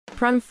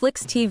Prime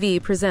Flix TV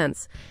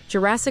presents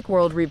Jurassic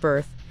World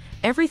Rebirth.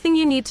 Everything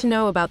you need to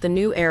know about the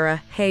new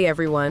era. Hey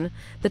everyone,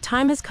 the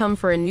time has come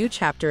for a new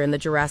chapter in the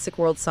Jurassic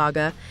World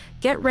saga.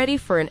 Get ready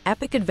for an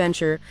epic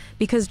adventure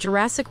because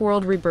Jurassic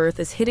World Rebirth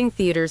is hitting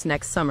theaters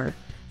next summer.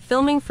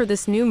 Filming for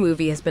this new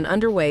movie has been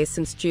underway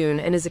since June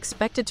and is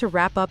expected to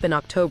wrap up in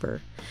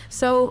October.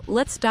 So,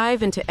 let's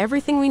dive into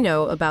everything we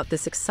know about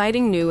this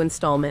exciting new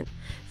installment.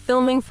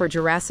 Filming for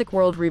Jurassic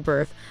World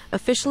Rebirth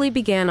officially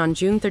began on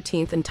June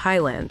 13th in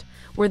Thailand,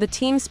 where the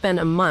team spent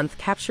a month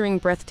capturing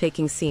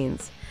breathtaking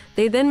scenes.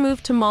 They then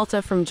moved to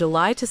Malta from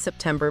July to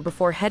September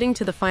before heading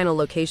to the final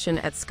location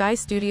at Sky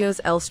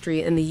Studios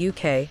Elstree in the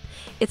UK.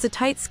 It's a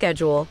tight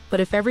schedule, but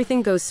if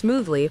everything goes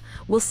smoothly,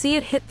 we'll see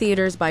it hit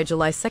theaters by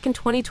July 2nd,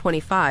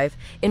 2025,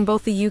 in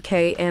both the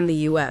UK and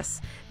the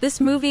US.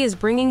 This movie is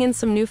bringing in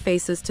some new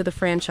faces to the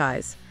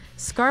franchise.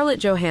 Scarlett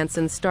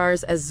Johansson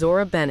stars as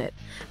Zora Bennett,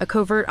 a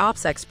covert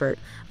ops expert,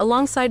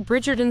 alongside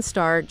Bridgerton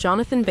star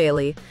Jonathan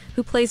Bailey,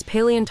 who plays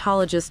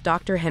paleontologist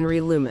Dr. Henry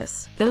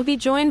Loomis. They'll be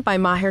joined by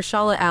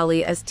Mahershala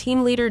Ali as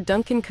team leader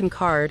Duncan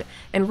Concard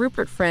and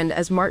Rupert Friend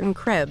as Martin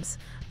Krebs,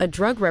 a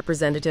drug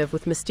representative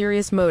with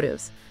mysterious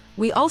motives.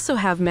 We also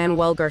have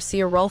Manuel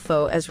Garcia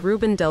Rulfo as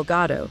Ruben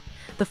Delgado,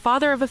 the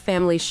father of a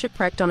family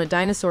shipwrecked on a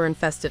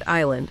dinosaur-infested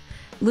island.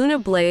 Luna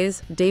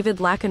Blaze, David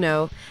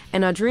Lacano,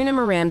 and Adrina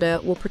Miranda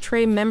will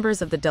portray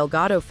members of the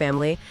Delgado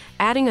family,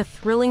 adding a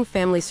thrilling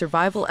family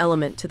survival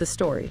element to the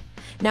story.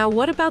 Now,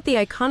 what about the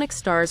iconic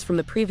stars from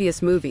the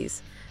previous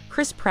movies?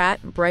 Chris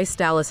Pratt, Bryce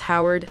Dallas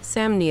Howard,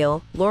 Sam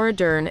Neill, Laura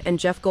Dern, and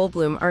Jeff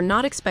Goldblum are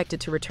not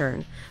expected to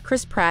return.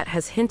 Chris Pratt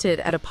has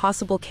hinted at a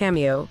possible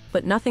cameo,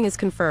 but nothing is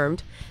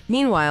confirmed.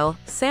 Meanwhile,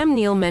 Sam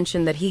Neill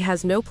mentioned that he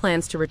has no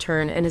plans to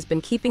return and has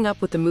been keeping up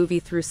with the movie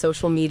through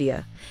social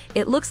media.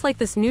 It looks like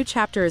this new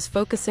chapter is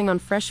focusing on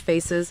fresh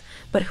faces,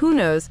 but who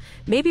knows,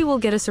 maybe we'll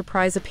get a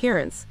surprise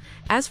appearance.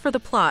 As for the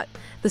plot,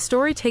 the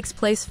story takes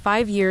place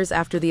 5 years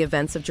after the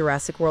events of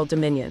Jurassic World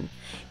Dominion.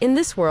 In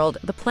this world,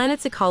 the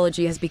planet's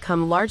ecology has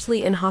become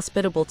largely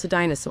inhospitable to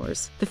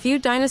dinosaurs. The few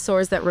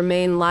dinosaurs that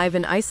remain live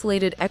in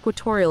isolated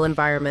equatorial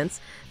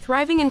environments,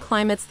 thriving in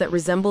climates that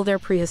resemble their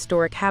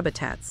prehistoric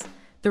habitats.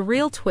 The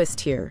real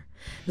twist here.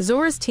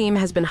 Zora's team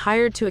has been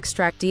hired to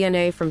extract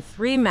DNA from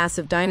 3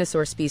 massive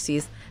dinosaur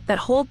species that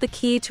hold the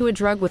key to a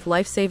drug with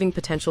life-saving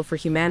potential for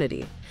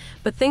humanity.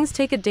 But things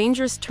take a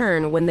dangerous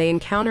turn when they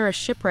encounter a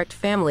shipwrecked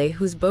family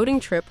whose boating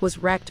trip was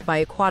wrecked by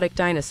aquatic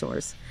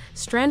dinosaurs.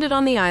 Stranded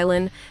on the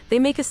island, they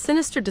make a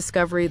sinister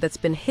discovery that's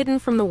been hidden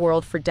from the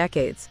world for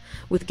decades.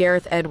 With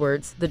Gareth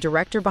Edwards, the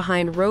director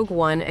behind Rogue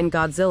One and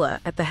Godzilla,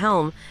 at the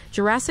helm,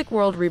 Jurassic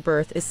World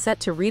Rebirth is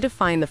set to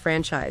redefine the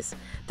franchise.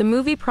 The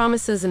movie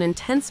promises an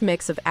intense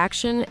mix of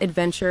action,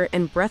 adventure,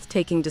 and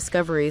breathtaking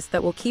discoveries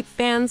that will keep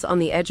fans on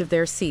the edge of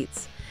their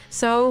seats.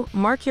 So,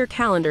 mark your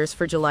calendars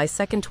for July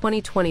 2nd,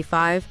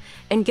 2025,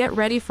 and get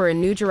ready for a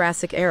new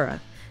Jurassic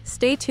era.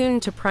 Stay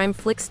tuned to Prime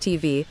Flix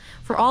TV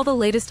for all the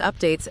latest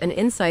updates and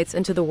insights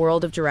into the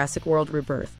world of Jurassic World Rebirth.